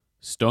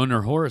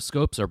Stoner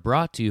horoscopes are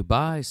brought to you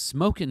by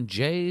Smokin'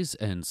 Jays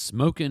and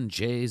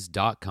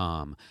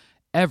SmokinJays.com.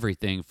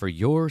 Everything for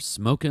your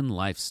smokin'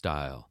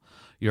 lifestyle.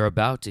 You're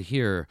about to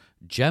hear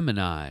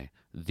Gemini,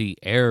 the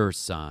air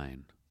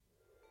sign.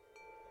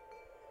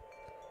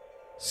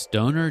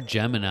 Stoner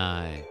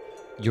Gemini,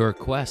 your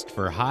quest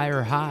for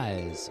higher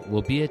highs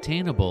will be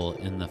attainable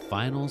in the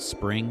final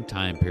spring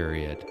time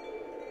period.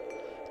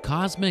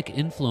 Cosmic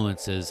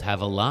influences have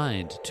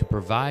aligned to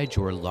provide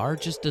your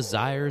largest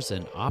desires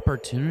an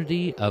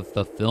opportunity of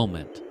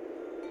fulfillment.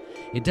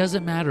 It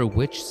doesn't matter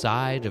which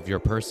side of your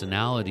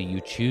personality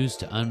you choose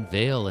to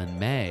unveil in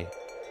May.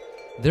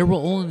 There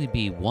will only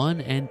be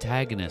one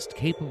antagonist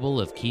capable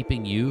of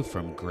keeping you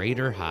from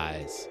greater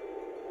highs.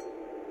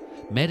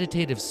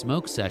 Meditative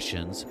smoke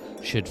sessions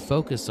should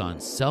focus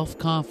on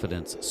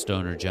self-confidence,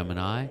 Stoner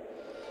Gemini.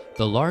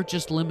 The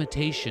largest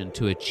limitation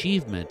to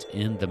achievement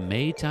in the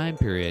May time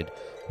period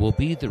will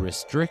be the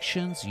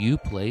restrictions you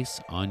place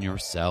on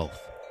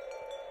yourself.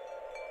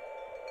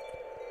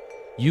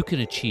 You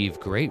can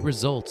achieve great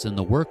results in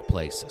the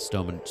workplace,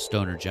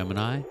 Stoner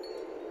Gemini.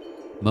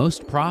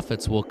 Most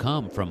profits will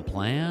come from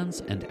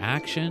plans and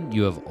action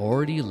you have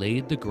already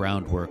laid the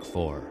groundwork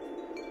for.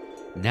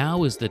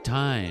 Now is the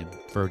time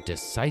for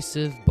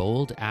decisive,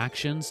 bold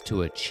actions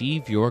to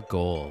achieve your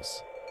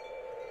goals.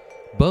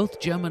 Both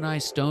Gemini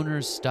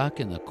stoners stuck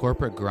in the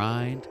corporate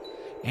grind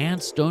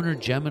and Stoner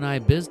Gemini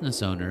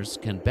business owners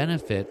can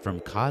benefit from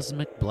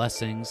cosmic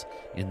blessings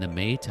in the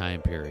May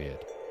time period.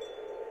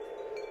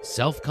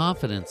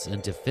 Self-confidence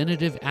and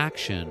definitive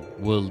action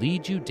will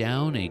lead you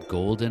down a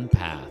golden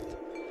path.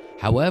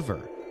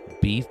 However,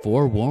 be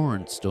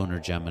forewarned, Stoner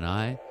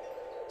Gemini.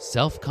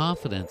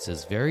 Self-confidence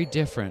is very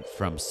different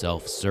from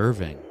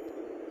self-serving.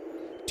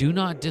 Do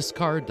not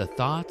discard the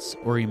thoughts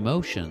or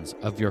emotions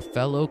of your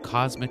fellow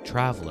cosmic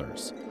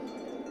travelers,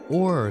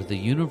 or the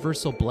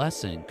universal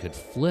blessing could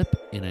flip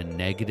in a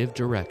negative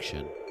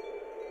direction.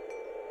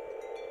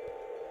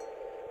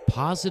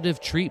 Positive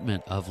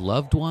treatment of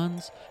loved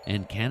ones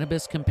and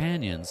cannabis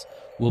companions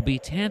will be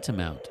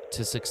tantamount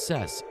to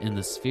success in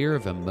the sphere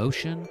of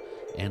emotion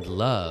and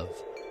love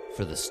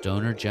for the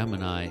Stoner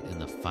Gemini in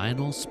the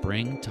final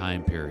spring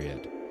time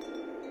period.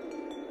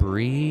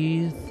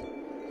 Breathe,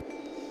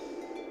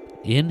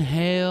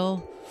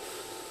 inhale,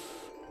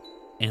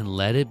 and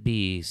let it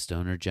be,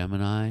 Stoner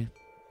Gemini.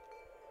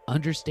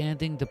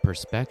 Understanding the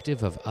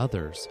perspective of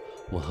others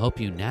will help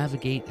you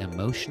navigate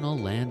emotional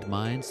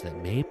landmines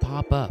that may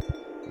pop up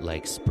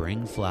like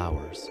spring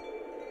flowers.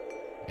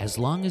 As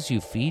long as you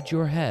feed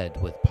your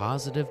head with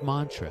positive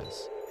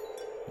mantras,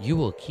 you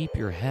will keep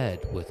your head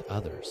with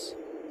others.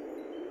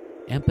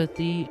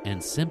 Empathy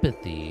and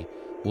sympathy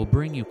will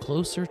bring you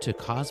closer to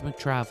cosmic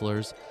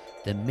travelers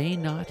that may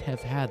not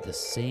have had the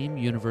same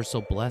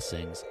universal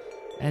blessings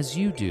as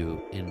you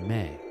do in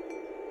May.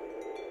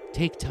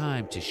 Take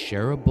time to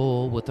share a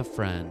bowl with a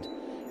friend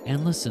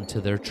and listen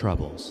to their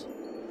troubles.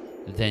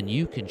 Then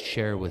you can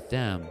share with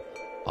them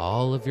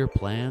all of your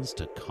plans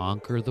to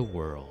conquer the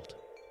world.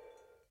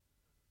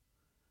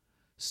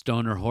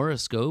 Stoner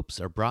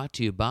horoscopes are brought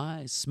to you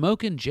by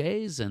Smokin'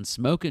 Jays and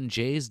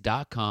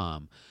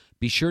SmokinJays.com.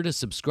 Be sure to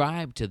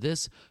subscribe to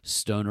this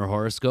Stoner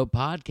Horoscope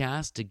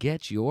podcast to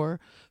get your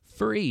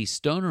free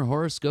Stoner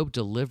Horoscope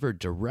delivered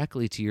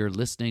directly to your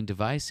listening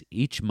device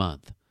each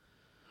month.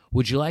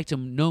 Would you like to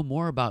know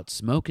more about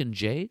Smokin'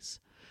 Jays?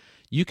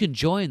 You can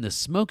join the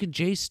Smokin'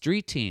 Jays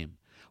Street Team.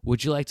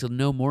 Would you like to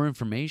know more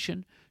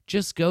information?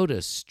 Just go to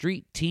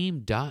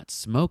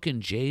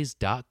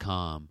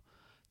streetteam.smokinjays.com.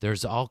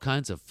 There's all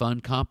kinds of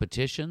fun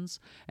competitions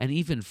and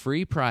even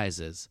free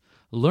prizes.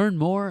 Learn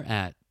more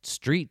at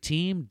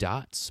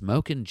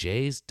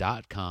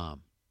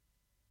streetteam.smokinjays.com.